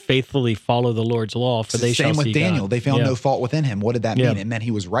thirst to faithfully follow the Lord's law, for they shall Same with see Daniel. God. They found Yeah. no fault within him. What did that Yeah. mean? It meant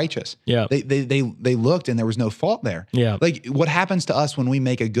he was righteous. Yeah. They looked and there was no fault there. Yeah. Like what happens to us when we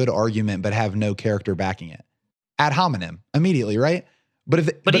make a good argument but have no character backing it? Ad hominem, immediately, right?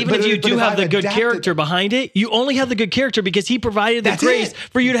 But even if you do have the good character behind it, you only have the good character because he provided the That's grace it.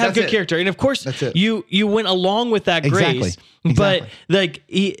 for you to have That's good it. character. And of course, That's it. you went along with that grace. Exactly. But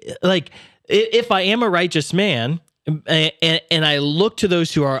if I am a righteous man, and I look to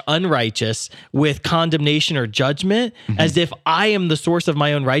those who are unrighteous with condemnation or judgment as if I am the source of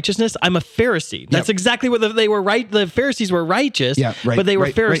my own righteousness, I'm a Pharisee. That's exactly what they were right. The Pharisees were righteous, but they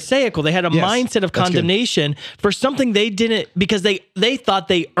were Pharisaical. They had a mindset of condemnation for something they didn't, because they thought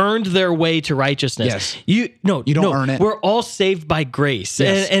they earned their way to righteousness. Yes. You don't earn it. We're all saved by grace.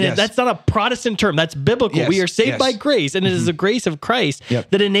 Yes, And yes. that's not a Protestant term. That's biblical. Yes, We are saved yes. by grace. And it is the grace of Christ Yep.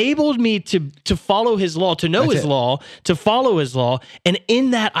 that enabled me to follow his law, to know That's his it. law, to follow his law. And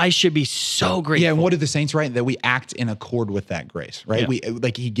in that, I should be so grateful. Yeah, and what do the saints write? That we act in accord with that grace, right?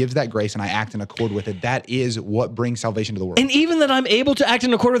 Yeah. He gives that grace and I act in accord with it. That is what brings salvation to the world. And even that I'm able to act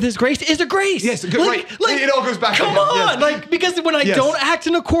in accord with his grace is a grace. Yes, good, right. It all goes back to Come him. on. Yes. Because when I Yes. don't act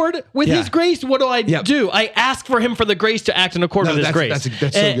in accord with Yeah. his grace, what do I Yep. do? I ask for him for the grace to act in accord with his grace.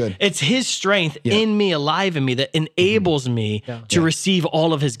 That's so good. It's his strength Yeah. in me, alive in me, that enables me to receive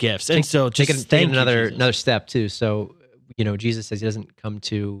all of his gifts. And so just Take thank you, another Jesus. another step too. So, Jesus says he doesn't come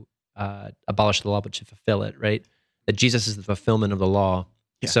to abolish the law, but to fulfill it, right? That Jesus is the fulfillment of the law.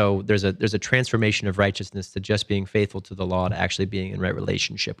 Yeah. So there's a transformation of righteousness to just being faithful to the law to actually being in right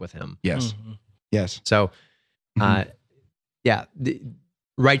relationship with him. Yes. Yes. So, the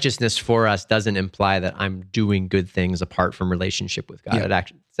righteousness for us doesn't imply that I'm doing good things apart from relationship with God. Yeah.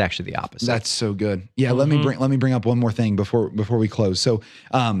 It's actually the opposite. That's so good. Yeah, let me bring up one more thing before we close. So,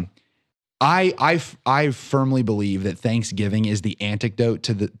 I firmly believe that Thanksgiving is the antidote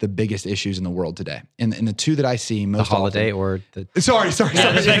to the biggest issues in the world today. And the two that I see most the holiday often, or the Sorry.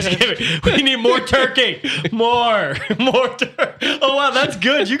 Thanksgiving. We need more turkey. More turkey. Oh, wow, that's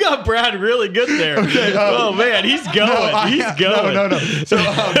good. You got Brad really good there. Okay, oh, man, he's going. He's going. No. So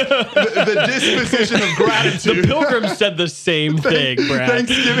the disposition of gratitude. The Pilgrims said the same thing, Brad.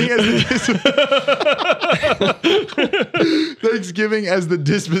 Thanksgiving as the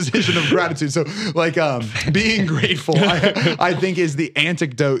disposition of gratitude. So being grateful, I think is the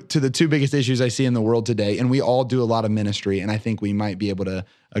antidote to the two biggest issues I see in the world today. And we all do a lot of ministry. And I think we might be able to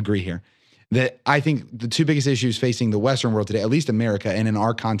agree here that I think the two biggest issues facing the Western world today, at least America, and in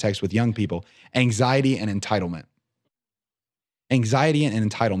our context with young people, anxiety and entitlement. Anxiety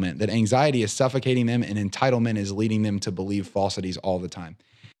and entitlement. That anxiety is suffocating them and entitlement is leading them to believe falsities all the time.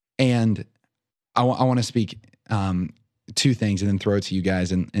 And I want to speak two things and then throw it to you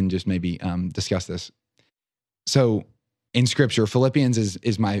guys and just maybe discuss this. So in scripture, Philippians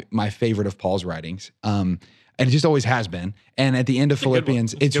is my favorite of Paul's writings. And it just always has been. And at the end of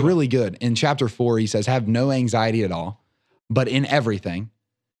Philippians, it's really good. In chapter 4, he says, have no anxiety at all, but in everything,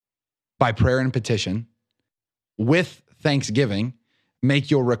 by prayer and petition, with thanksgiving,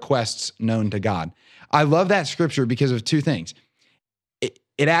 make your requests known to God. I love that scripture because of two things.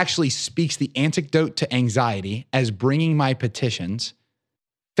 It actually speaks the antidote to anxiety as bringing my petitions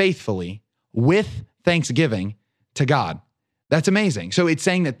faithfully with thanksgiving to God. That's amazing. So it's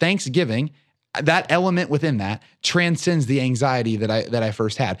saying that thanksgiving, that element within that, transcends the anxiety that I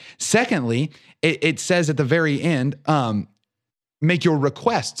first had. Secondly, it says at the very end, make your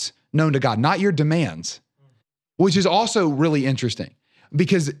requests known to God, not your demands, which is also really interesting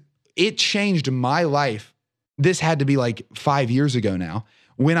because it changed my life. This had to be like 5 years ago now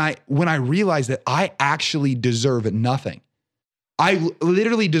when I realized that I actually deserve nothing. I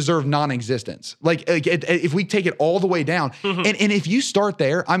literally deserve non-existence. Like if we take it all the way down, and if you start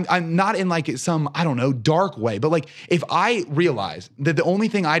there, I'm not in like some, I don't know, dark way, but like if I realize that the only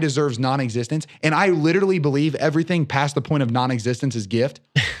thing I deserve is non-existence, and I literally believe everything past the point of non-existence is gift,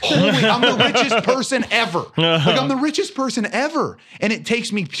 holy, I'm the richest person ever. Like I'm the richest person ever. And it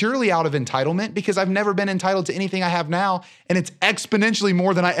takes me purely out of entitlement because I've never been entitled to anything I have now, and it's exponentially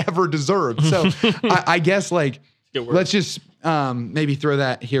more than I ever deserved. So I guess like, let's just maybe throw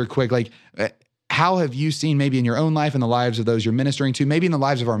that here quick. Like, how have you seen maybe in your own life and the lives of those you're ministering to, maybe in the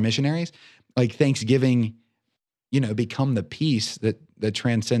lives of our missionaries, like Thanksgiving, become the peace that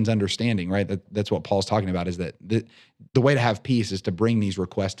transcends understanding, right? That's what Paul's talking about, is that the way to have peace is to bring these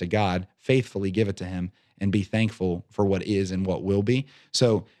requests to God, faithfully give it to him, and be thankful for what is and what will be.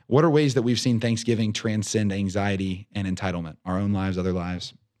 So what are ways that we've seen Thanksgiving transcend anxiety and entitlement? Our own lives, other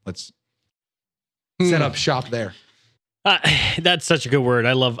lives. Let's set up shop there. That's such a good word.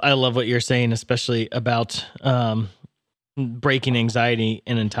 I love what you're saying, especially about breaking anxiety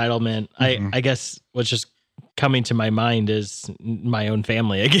and entitlement. I guess what's just coming to my mind is my own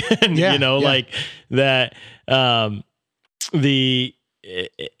family again. Like that. The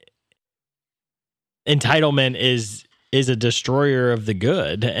entitlement is a destroyer of the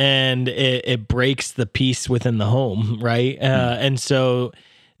good, and it breaks the peace within the home, right? And so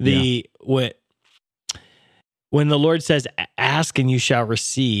when the Lord says, ask and you shall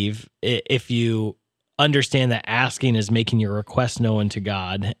receive, if you understand that asking is making your request known to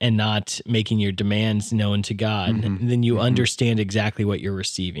God and not making your demands known to God, then you understand exactly what you're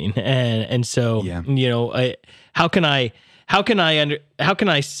receiving. And so, how can I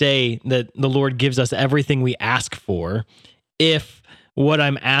say that the Lord gives us everything we ask for if what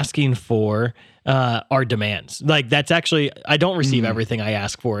I'm asking for are demands? Like, that's actually, I don't receive everything I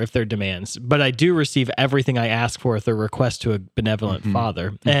ask for if they're demands, but I do receive everything I ask for if they're requests to a benevolent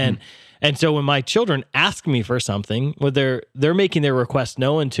Father. And so when my children ask me for something, well, they're making their request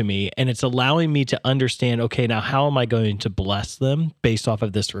known to me, and it's allowing me to understand, okay, now how am I going to bless them based off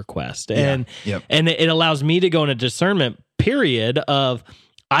of this request? And it allows me to go in a discernment period of,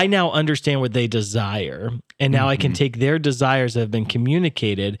 I now understand what they desire, and now I can take their desires that have been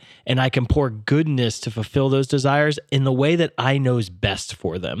communicated, and I can pour goodness to fulfill those desires in the way that I know is best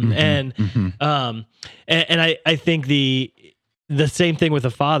for them. And I think the same thing with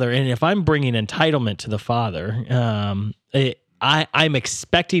the Father. And if I'm bringing entitlement to the Father, I'm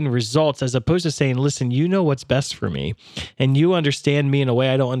expecting results, as opposed to saying, listen, you know what's best for me, and you understand me in a way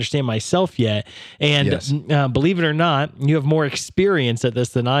I don't understand myself yet. And believe it or not, you have more experience at this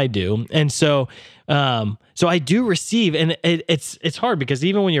than I do. And so I do receive, and it's hard, because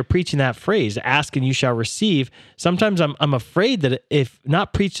even when you're preaching that phrase, ask and you shall receive, sometimes I'm afraid that if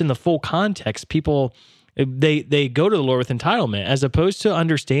not preached in the full context, people, they go to the Lord with entitlement, as opposed to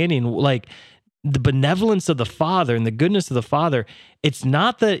understanding like the benevolence of the Father and the goodness of the Father. It's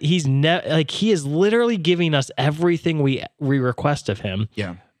not that he is literally giving us everything we request of him.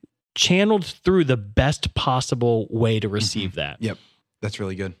 Yeah. Channeled through the best possible way to receive that. Yep. That's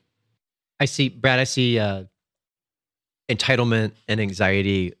really good. Brad, I see entitlement and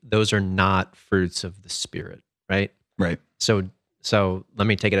anxiety. Those are not fruits of the Spirit, right? Right. So let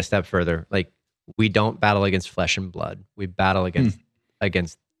me take it a step further. Like, we don't battle against flesh and blood. We battle against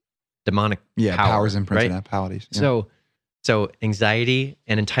demonic powers and right? principalities. Yeah. So anxiety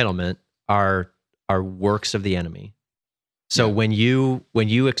and entitlement are works of the enemy. So when you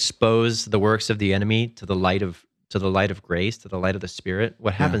expose the works of the enemy to the light of grace, to the light of the Spirit,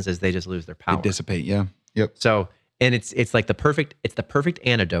 what happens is they just lose their power. They dissipate. Yeah. Yep. So, and it's like the perfect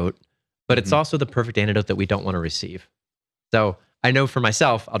antidote, but it's also the perfect antidote that we don't want to receive. So I know for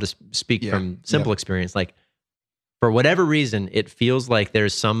myself, I'll just speak from simple experience. Like, for whatever reason, it feels like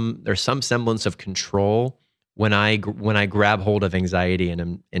there's some semblance of control when I grab hold of anxiety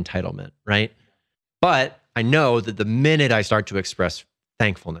and entitlement, right? But I know that the minute I start to express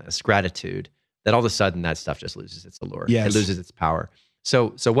thankfulness, gratitude, that all of a sudden that stuff just loses its allure. Yes. It loses its power.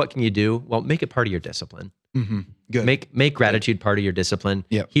 So what can you do? Well, make it part of your discipline. Good. Make gratitude part of your discipline.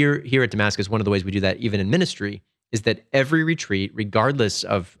 Yep. Here at Damascus, one of the ways we do that, even in ministry, is that every retreat, regardless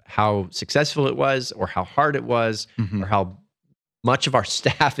of how successful it was or how hard it was or how much of our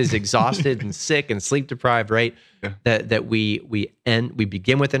staff is exhausted and sick and sleep deprived, right? Yeah. That we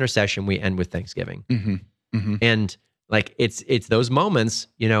begin with intercession, we end with thanksgiving. And like, it's those moments,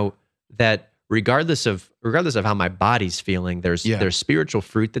 that regardless of how my body's feeling, there's spiritual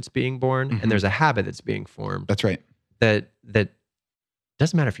fruit that's being born and there's a habit that's being formed. That's right. That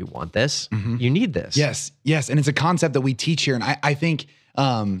doesn't matter if you want this, you need this. Yes. And it's a concept that we teach here. And I think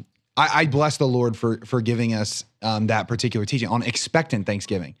I bless the Lord for giving us that particular teaching on expectant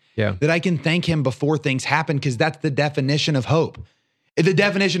thanksgiving. Yeah. That I can thank him before things happen, because that's the definition of hope. The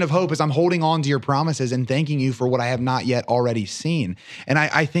definition of hope is I'm holding on to your promises and thanking you for what I have not yet already seen. And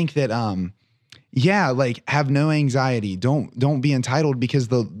I think that, like, have no anxiety. Don't be entitled, because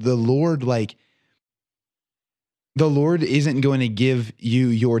the Lord, like, the Lord isn't going to give you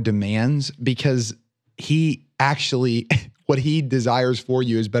your demands, because he actually, what he desires for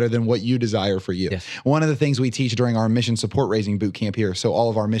you is better than what you desire for you. Yes. One of the things we teach during our mission support raising boot camp here, so all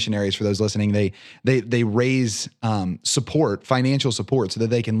of our missionaries, for those listening, they raise support, financial support, so that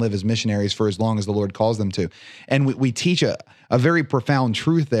they can live as missionaries for as long as the Lord calls them to. And we teach a very profound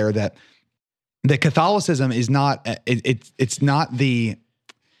truth there, that Catholicism is not, it's not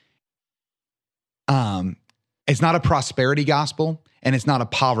a prosperity gospel, and it's not a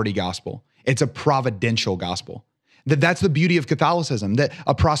poverty gospel. It's a providential gospel. That's the beauty of Catholicism, that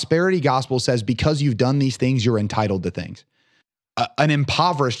a prosperity gospel says, because you've done these things, you're entitled to things. An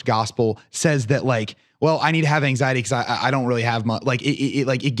impoverished gospel says that, like, well, I need to have anxiety because I don't really have much. Like,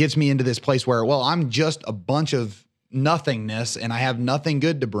 it gets me into this place where, well, I'm just a bunch of nothingness and I have nothing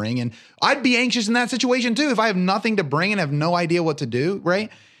good to bring. And I'd be anxious in that situation too, if I have nothing to bring and have no idea what to do,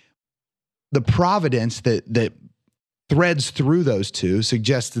 right? The providence that threads through those two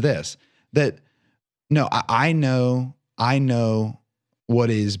suggests this, that no, I know what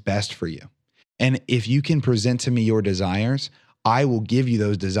is best for you. And if you can present to me your desires, I will give you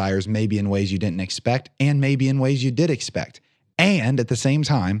those desires, maybe in ways you didn't expect and maybe in ways you did expect. And at the same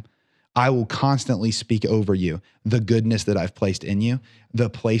time, I will constantly speak over you the goodness that I've placed in you, the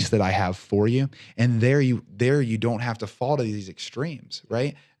place that I have for you. And there you don't have to fall to these extremes,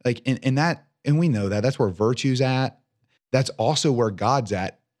 right? Like, and we know that that's where virtue's at. That's also where God's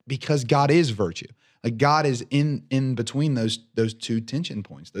at, because God is virtue. Like, God is in between those two tension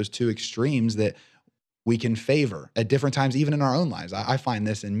points, those two extremes that we can favor at different times, even in our own lives. I find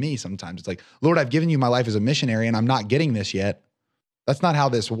this in me sometimes. It's like, Lord, I've given you my life as a missionary and I'm not getting this yet. That's not how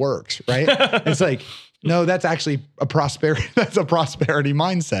this works, right? It's like, no, that's actually that's a prosperity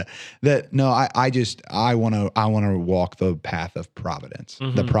mindset. That no, I want to walk the path of providence,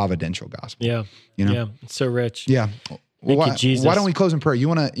 the providential gospel. Yeah. Yeah. It's so rich. Yeah. Thank you, Jesus. Why don't we close in prayer? You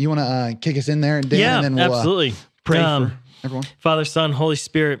wanna kick us in there, Dan? Yeah, and then we'll absolutely. Pray for everyone. Father, Son, Holy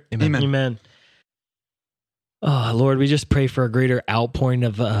Spirit. Amen. Amen. Oh, Lord, we just pray for a greater outpouring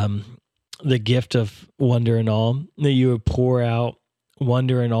of the gift of wonder and awe, that you would pour out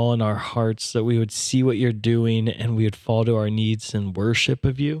wonder and awe in our hearts, that we would see what you're doing and we would fall to our knees in worship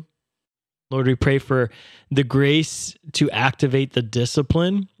of you. Lord, we pray for the grace to activate the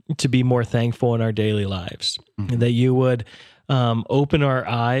discipline to be more thankful in our daily lives, and that you would open our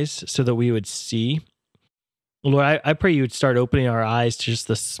eyes so that we would see. Lord, I pray you would start opening our eyes to just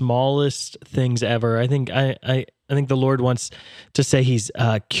the smallest things ever. I think the Lord wants to say he's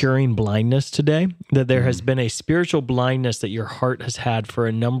curing blindness today, that there has been a spiritual blindness that your heart has had for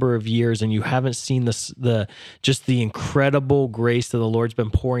a number of years, and you haven't seen the incredible grace that the Lord's been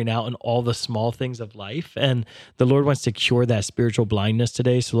pouring out in all the small things of life. And the Lord wants to cure that spiritual blindness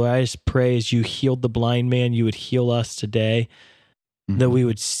today. So Lord, I just pray, as you healed the blind man, you would heal us today, that we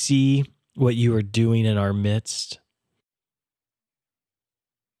would see what you are doing in our midst.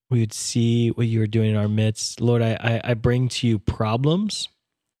 We would see what you are doing in our midst. Lord, I bring to you problems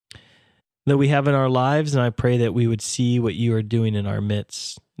that we have in our lives, and I pray that we would see what you are doing in our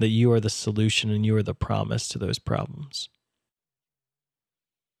midst, that you are the solution and you are the promise to those problems.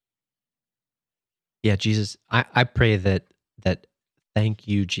 Yeah, Jesus, I pray that thank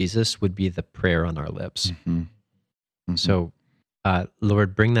you, Jesus, would be the prayer on our lips. So,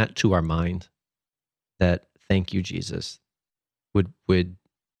 Lord, bring that to our mind, that thank you, Jesus,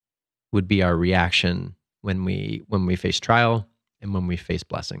 would be our reaction when we face trial and when we face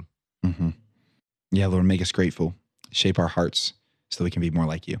blessing. Yeah, Lord, make us grateful. Shape our hearts so that we can be more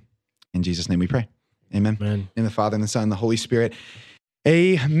like you. In Jesus' name we pray. Amen. Amen. In the Father, and the Son, and the Holy Spirit.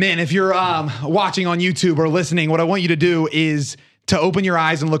 Amen. If you're watching on YouTube or listening, what I want you to do is to open your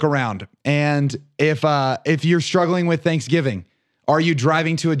eyes and look around. And if you're struggling with Thanksgiving, are you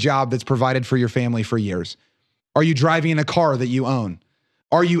driving to a job that's provided for your family for years? Are you driving in a car that you own?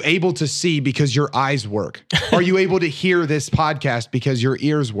 Are you able to see because your eyes work? Are you able to hear this podcast because your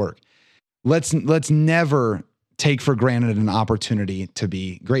ears work? Let's never take for granted an opportunity to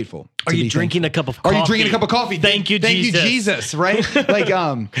be grateful. Are you drinking a cup of coffee? Are you drinking a cup of coffee? Thank you, Jesus, right? Like,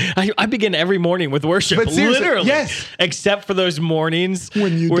 I begin every morning with worship, but seriously, literally. yes. Except for those mornings where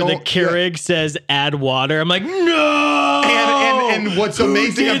the Keurig says add water. I'm like, no! And what's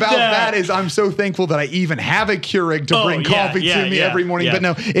amazing about that is I'm so thankful that I even have a Keurig to bring coffee to me every morning. But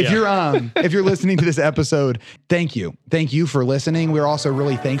no, if you're listening to this episode, thank you. Thank you for listening. We're also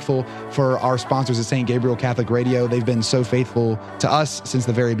really thankful for our sponsors at St. Gabriel Catholic Radio. They've been so faithful to us since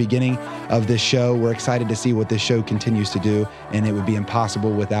the very beginning of this show. We're excited to see what this show continues to do, and it would be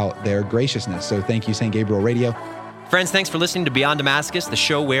impossible without their graciousness. So thank you, St. Gabriel Radio. Friends, thanks for listening to Beyond Damascus, the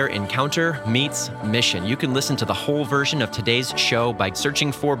show where encounter meets mission. You can listen to the whole version of today's show by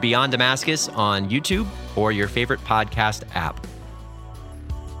searching for Beyond Damascus on YouTube or your favorite podcast app.